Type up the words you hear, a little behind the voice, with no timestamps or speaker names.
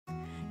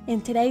In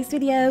today's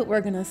video,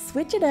 we're gonna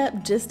switch it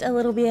up just a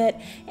little bit,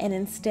 and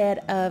instead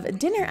of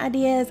dinner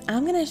ideas,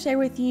 I'm gonna share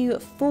with you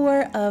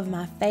 4 of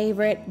my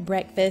favorite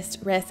breakfast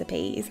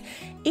recipes.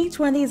 Each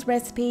one of these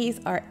recipes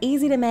are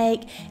easy to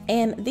make,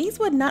 and these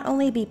would not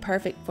only be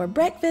perfect for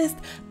breakfast,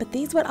 but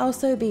these would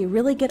also be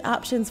really good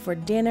options for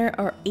dinner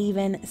or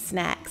even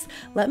snacks.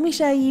 Let me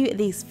show you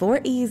these 4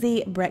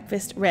 easy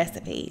breakfast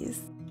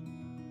recipes.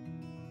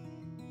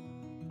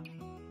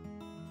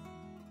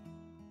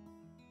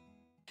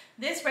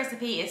 This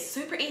recipe is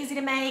super easy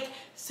to make,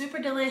 super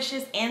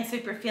delicious, and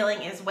super filling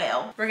as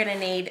well. We're gonna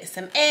need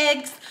some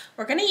eggs.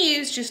 We're gonna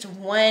use just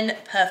 1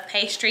 puff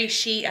pastry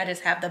sheet. I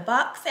just have the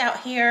box out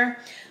here.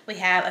 We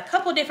have a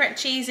couple different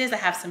cheeses. I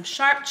have some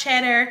sharp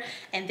cheddar,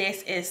 and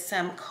this is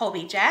some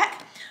Colby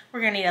Jack.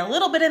 We're gonna need a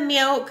little bit of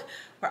milk.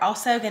 We're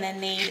also gonna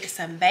need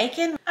some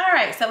bacon. All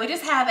right, so we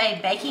just have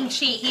a baking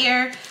sheet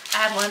here. I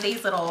have one of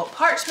these little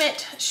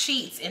parchment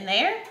sheets in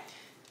there.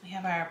 We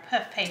have our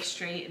puff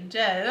pastry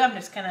dough. I'm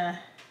just gonna,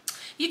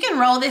 you can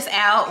roll this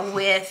out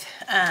with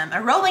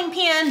a rolling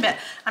pin, but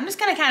I'm just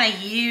gonna kind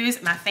of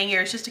use my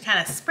fingers just to kind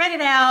of spread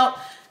it out,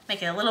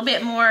 make it a little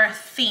bit more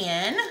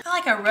thin. I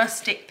like a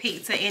rustic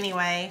pizza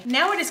anyway.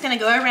 Now we're just gonna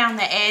go around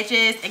the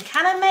edges and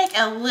kind of make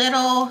a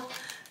little,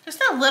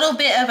 just a little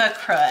bit of a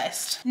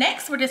crust.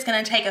 Next, we're just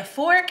gonna take a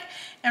fork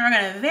and we're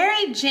gonna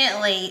very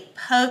gently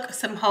poke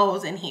some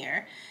holes in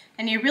here.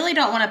 And you really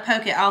don't wanna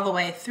poke it all the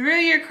way through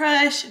your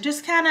crust,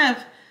 just kind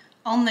of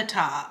on the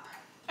top.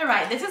 All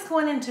right, this is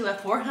going into a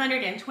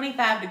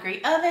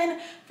 425-degree oven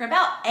for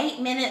about 8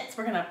 minutes.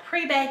 We're gonna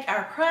pre-bake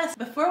our crust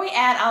before we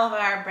add all of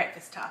our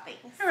breakfast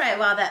toppings. All right,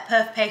 while that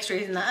puff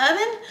pastry is in the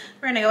oven,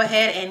 we're gonna go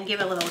ahead and give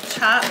a little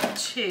chop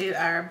to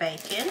our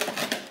bacon.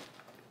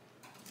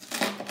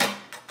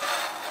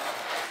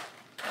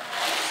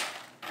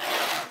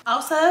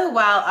 Also,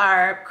 while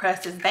our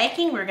crust is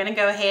baking, we're gonna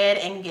go ahead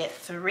and get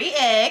 3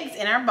 eggs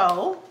in our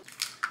bowl.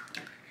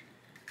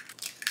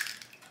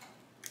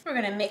 We're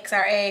gonna mix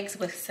our eggs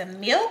with some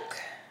milk.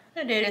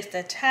 I'm gonna do just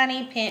a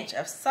tiny pinch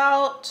of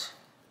salt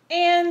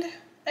and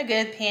a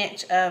good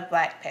pinch of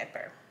black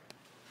pepper.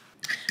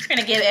 We're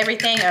gonna give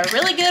everything a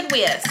really good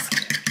whisk.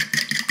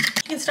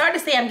 You can start to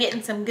see I'm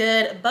getting some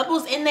good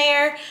bubbles in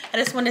there. I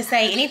just want to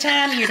say,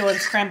 anytime you're doing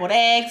scrambled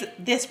eggs,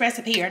 this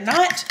recipe or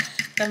not,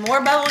 the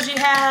more bubbles you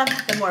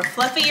have, the more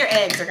fluffy your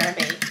eggs are gonna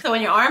be. So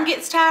when your arm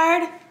gets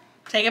tired,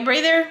 take a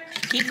breather,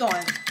 keep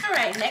going. All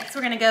right, next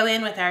we're gonna go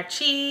in with our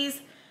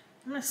cheese.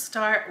 I'm gonna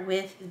start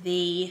with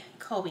the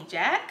Colby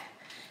Jack.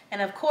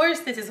 And of course,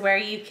 this is where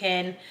you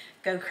can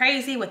go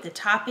crazy with the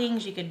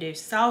toppings. You can do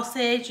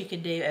sausage, you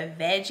can do a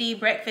veggie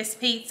breakfast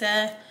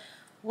pizza,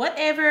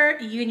 whatever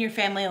you and your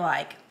family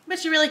like.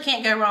 But you really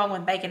can't go wrong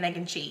with bacon, egg,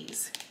 and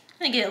cheese.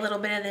 I'm gonna get a little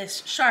bit of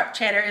this sharp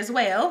cheddar as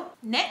well.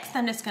 Next,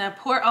 I'm just gonna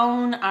pour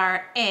on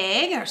our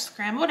egg, our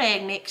scrambled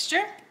egg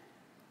mixture.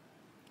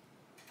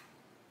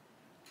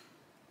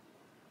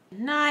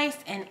 Nice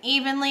and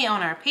evenly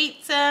on our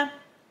pizza.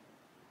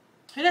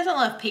 Who doesn't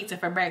love pizza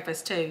for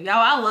breakfast too? Y'all,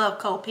 I love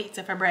cold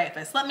pizza for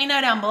breakfast. Let me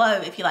know down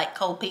below if you like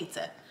cold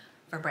pizza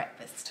for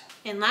breakfast.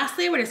 And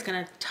lastly, we're just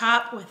gonna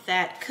top with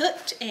that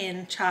cooked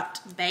and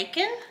chopped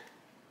bacon.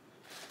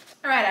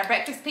 All right, our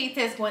breakfast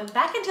pizza is going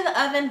back into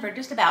the oven for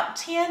just about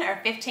 10 or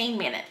 15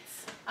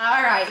 minutes.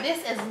 All right, this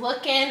is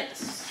looking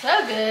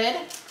so good.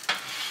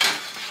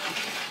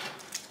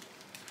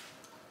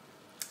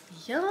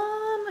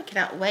 Yum, I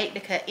cannot wait to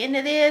cut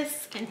into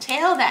this. You can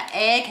tell that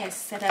egg has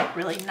set up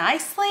really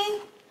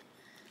nicely.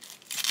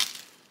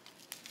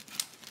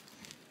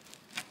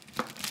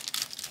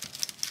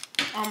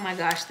 Oh my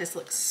gosh, this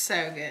looks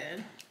so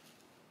good.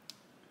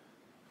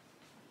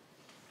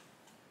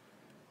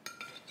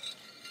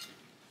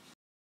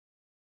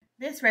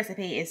 This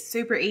recipe is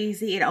super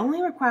easy. It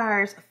only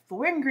requires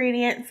 4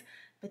 ingredients,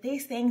 but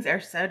these things are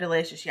so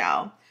delicious,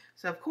 y'all.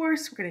 So of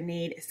course, we're gonna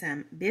need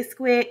some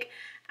Bisquick.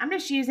 I'm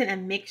just using a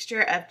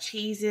mixture of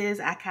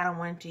cheeses. I kind of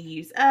wanted to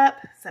use up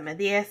some of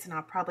this, and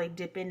I'll probably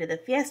dip into the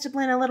Fiesta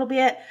blend a little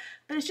bit,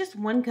 but it's just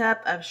 1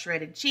 cup of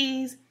shredded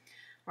cheese.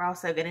 We're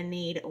also gonna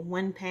need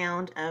 1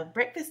 pound of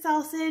breakfast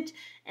sausage,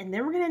 and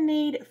then we're gonna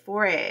need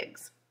 4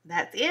 eggs.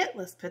 That's it,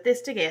 let's put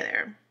this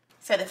together.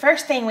 So the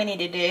first thing we need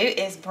to do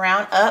is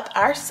brown up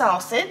our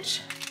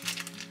sausage.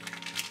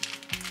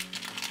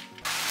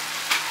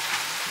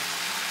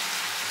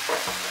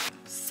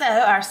 So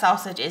our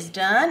sausage is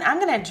done. I'm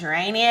gonna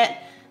drain it.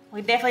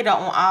 We definitely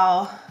don't want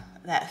all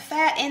that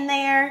fat in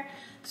there.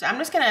 So I'm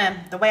just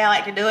gonna, the way I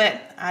like to do it,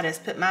 I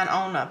just put mine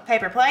on a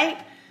paper plate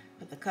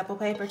with a couple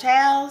paper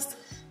towels.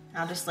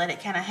 I'll just let it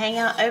kind of hang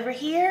out over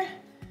here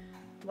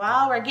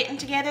while we're getting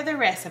together the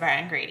rest of our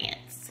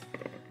ingredients.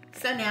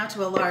 So now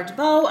to a large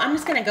bowl, I'm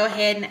just gonna go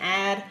ahead and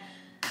add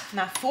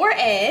my 4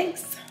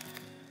 eggs.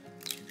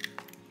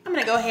 I'm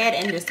gonna go ahead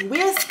and just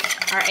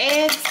whisk our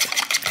eggs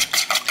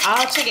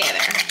all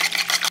together.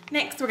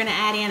 Next, we're gonna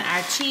add in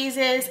our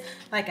cheeses.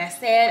 Like I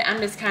said, I'm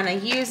just kind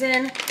of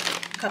using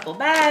a couple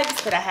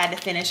bags that I had to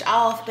finish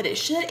off, but it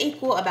should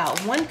equal about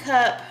 1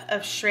 cup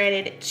of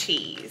shredded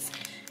cheese.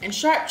 And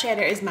sharp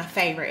cheddar is my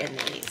favorite in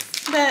these,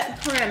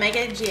 but we're gonna make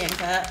it a gin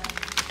cup.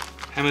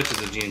 How much is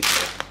a ginger?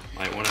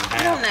 Like 1.5?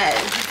 I don't know.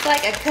 It's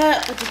like a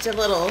cup with just a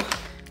little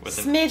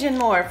smidgen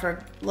more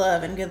for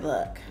love and good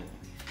luck.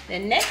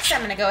 Then next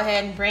I'm gonna go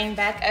ahead and bring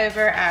back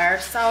over our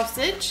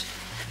sausage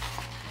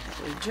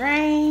that we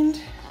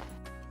drained.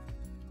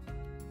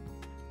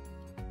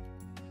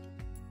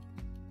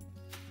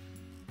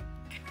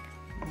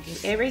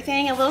 Give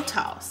everything a little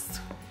toss.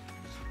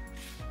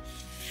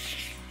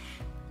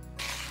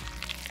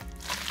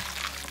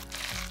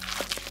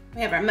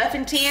 We have our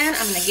muffin tin.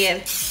 I'm gonna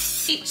give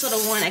each little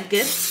one a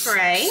good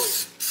spray.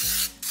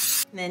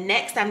 And then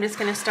next I'm just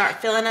gonna start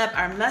filling up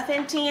our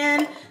muffin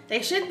tin.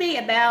 They should be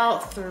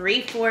about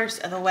 3/4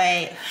 of the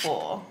way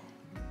full.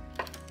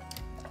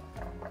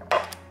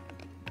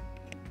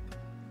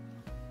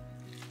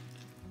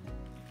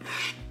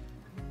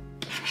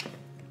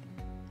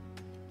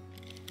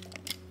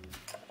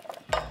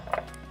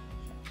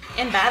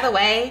 And by the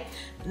way,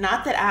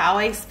 not that I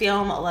always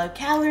film low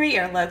calorie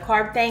or low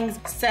carb things.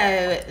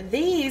 So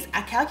these,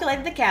 I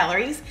calculated the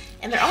calories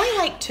and they're only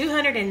like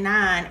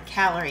 209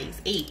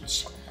 calories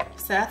each.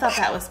 So I thought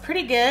that was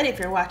pretty good if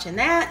you're watching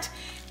that.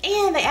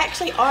 And they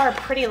actually are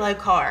pretty low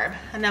carb.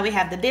 I know we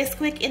have the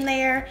Bisquick in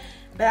there,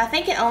 but I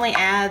think it only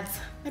adds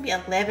maybe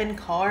 11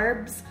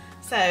 carbs.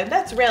 So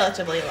that's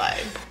relatively low.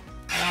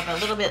 I have a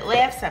little bit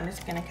left, so I'm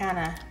just gonna kind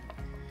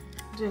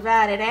of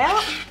divide it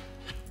out.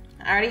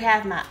 I already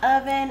have my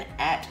oven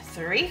at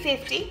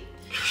 350,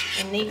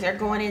 and these are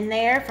going in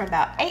there for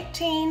about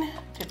 18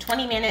 to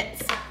 20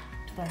 minutes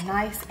till they're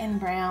nice and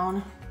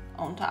brown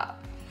on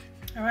top.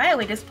 All right,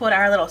 we just pulled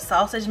our little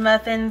sausage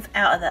muffins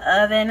out of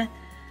the oven.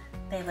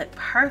 They look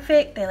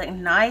perfect. They look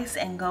nice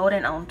and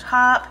golden on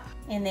top.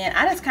 And then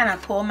I just kind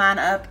of pull mine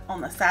up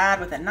on the side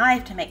with a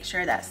knife to make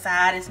sure that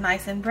side is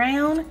nice and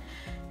brown.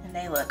 And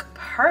they look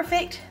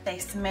perfect. They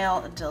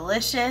smell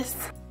delicious.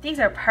 These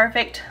are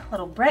perfect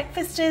little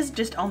breakfasts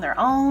just on their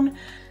own,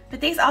 but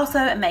these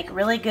also make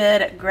really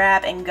good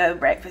grab and go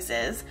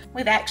breakfasts.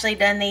 We've actually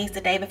done these the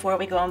day before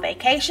we go on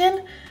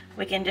vacation.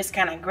 We can just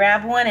kind of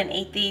grab one and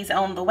eat these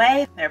on the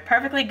way. They're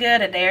perfectly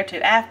good a day or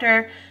two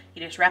after.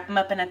 You just wrap them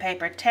up in a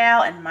paper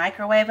towel and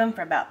microwave them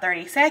for about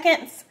 30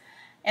 seconds,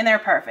 and they're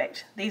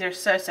perfect. These are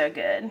so, so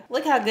good.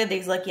 Look how good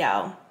these look,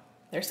 y'all.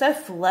 They're so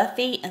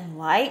fluffy and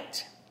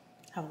light,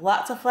 have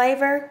lots of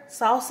flavor,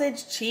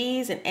 sausage,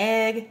 cheese, and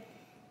egg.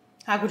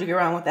 How could you go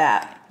wrong with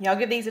that? Y'all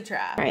give these a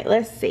try. All right,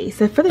 let's see.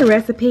 So for the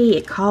recipe,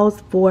 it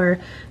calls for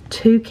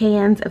 2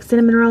 cans of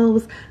cinnamon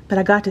rolls, but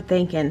I got to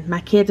thinking, my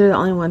kids are the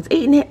only ones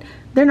eating it.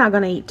 They're not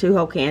gonna eat 2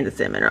 whole cans of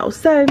cinnamon rolls.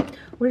 So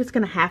we're just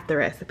gonna half the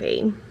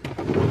recipe.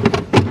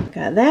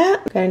 Got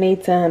that. Gonna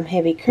need some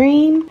heavy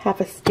cream,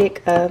 half a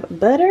stick of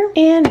butter,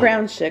 and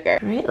brown sugar.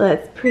 All right,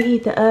 let's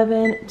preheat the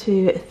oven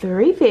to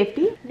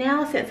 350.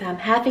 Now, since I'm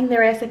halving the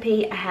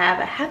recipe, I have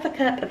a half a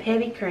cup of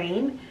heavy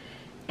cream.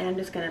 And I'm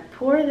just gonna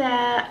pour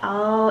that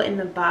all in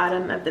the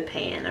bottom of the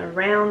pan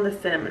around the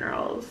cinnamon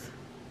rolls.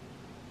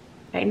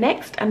 All right,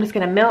 next I'm just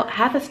gonna melt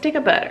half a stick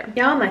of butter.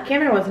 Y'all, my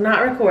camera was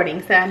not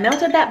recording, so I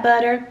melted that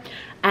butter.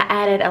 I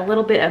added a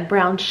little bit of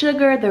brown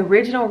sugar. The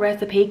original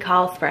recipe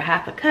calls for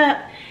half a cup,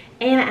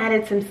 and I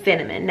added some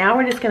cinnamon. Now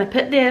we're just gonna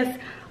put this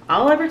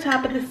all over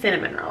top of the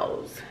cinnamon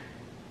rolls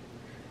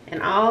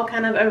and all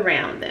kind of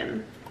around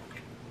them.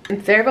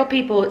 And several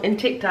people in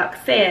TikTok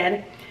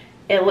said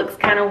it looks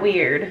kind of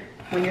weird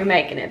when you're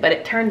making it, but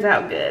it turns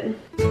out good.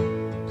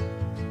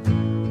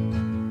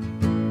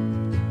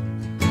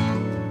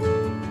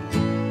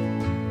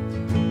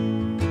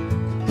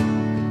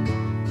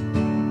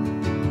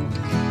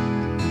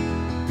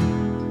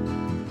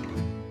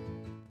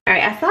 All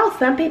right, I saw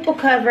some people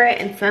cover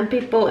it and some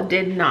people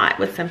did not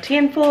with some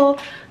tinfoil.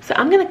 So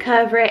I'm gonna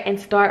cover it and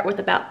start with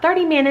about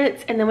 30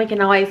 minutes, and then we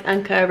can always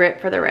uncover it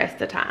for the rest of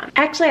the time.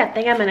 Actually, I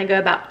think I'm gonna go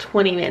about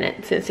 20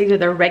 minutes since these are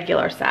the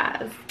regular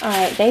size. All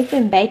right, they've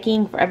been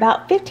baking for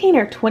about 15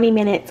 or 20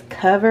 minutes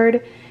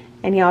covered,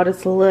 and y'all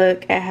just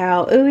look at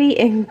how ooey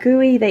and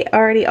gooey they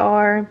already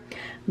are.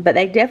 But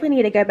they definitely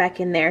need to go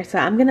back in there, so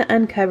I'm gonna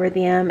uncover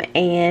them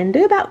and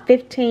do about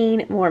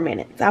 15 more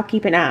minutes. I'll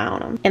keep an eye on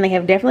them. And they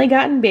have definitely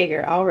gotten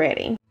bigger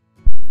already.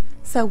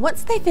 So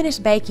once they finish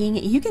baking,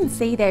 you can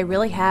see they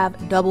really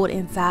have doubled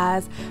in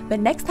size. But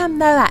next time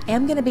though, I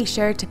am going to be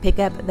sure to pick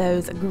up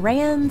those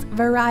Grands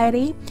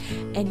variety.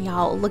 And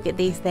y'all, look at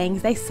these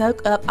things. They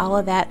soak up all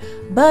of that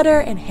butter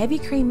and heavy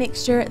cream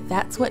mixture.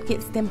 That's what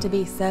gets them to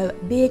be so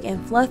big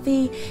and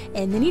fluffy.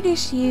 And then you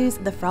just use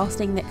the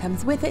frosting that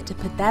comes with it to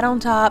put that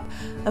on top.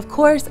 Of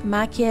course,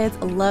 my kids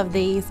love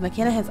these.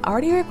 McKenna has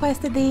already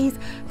requested these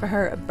for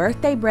her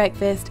birthday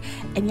breakfast.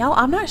 And y'all,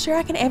 I'm not sure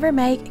I can ever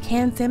make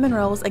canned cinnamon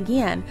rolls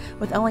again.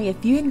 With only a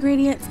few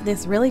ingredients,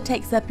 this really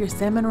takes up your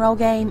cinnamon roll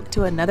game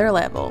to another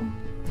level.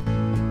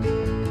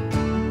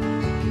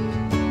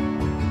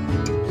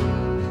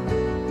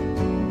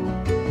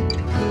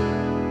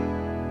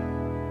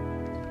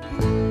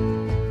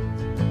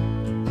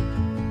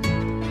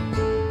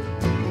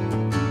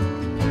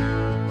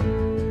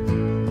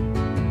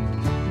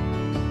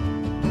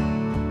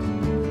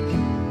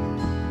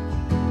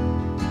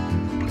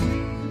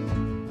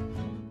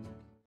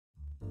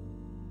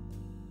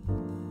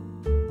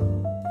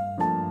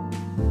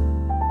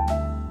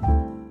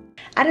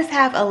 I just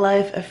have a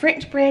loaf of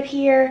French bread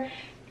here,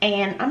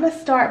 and I'm gonna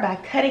start by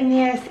cutting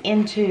this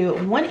into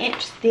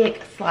 1-inch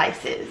thick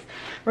slices.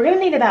 We're gonna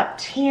need about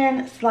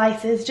 10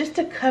 slices just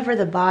to cover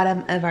the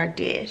bottom of our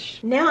dish.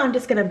 Now I'm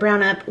just gonna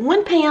brown up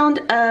 1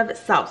 pound of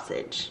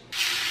sausage.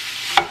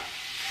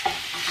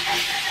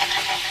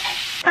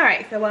 All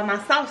right, so while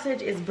my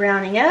sausage is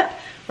browning up,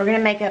 we're gonna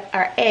make up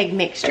our egg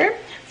mixture.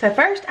 So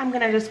first I'm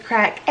gonna just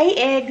crack 8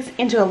 eggs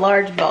into a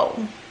large bowl.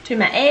 To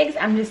my eggs,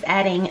 I'm just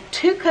adding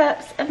 2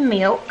 cups of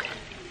milk,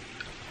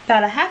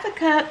 about 1/2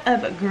 cup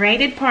of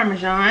grated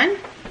Parmesan,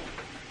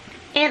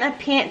 and a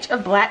pinch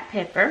of black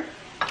pepper.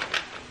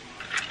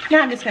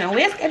 Now I'm just gonna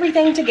whisk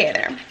everything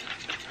together.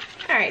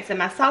 All right, so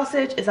my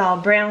sausage is all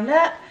browned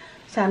up,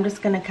 so I'm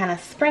just gonna kind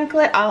of sprinkle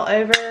it all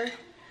over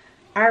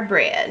our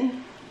bread.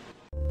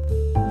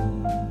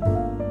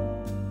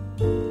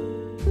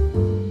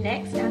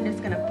 Next, I'm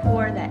just gonna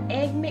pour that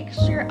egg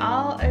mixture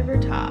all over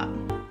top.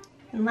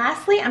 And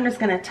lastly, I'm just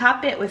gonna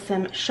top it with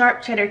some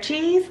sharp cheddar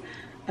cheese,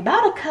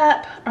 about 1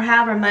 cup or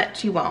however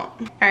much you want.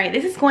 All right,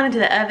 this is going into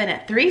the oven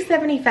at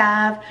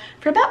 375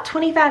 for about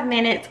 25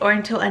 minutes or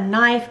until a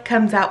knife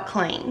comes out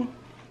clean.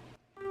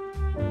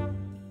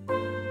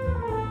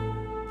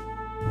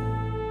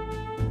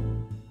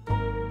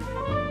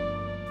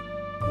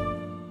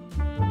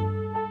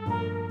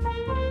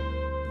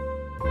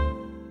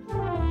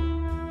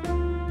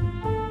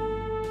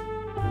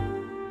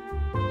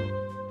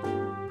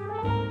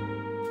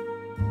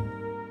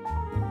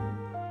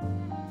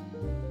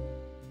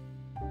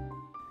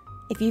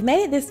 If you've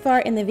made it this far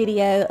in the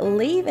video,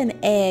 leave an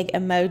egg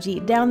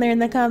emoji down there in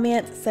the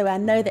comments so I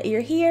know that you're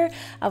here.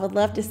 I would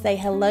love to say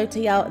hello to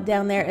y'all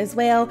down there as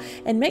well.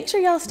 And make sure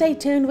y'all stay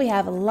tuned. We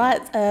have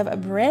lots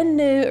of brand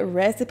new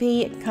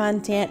recipe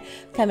content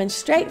coming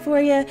straight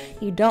for you.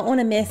 You don't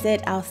want to miss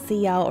it. I'll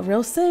see y'all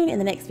real soon in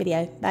the next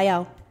video. Bye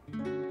y'all.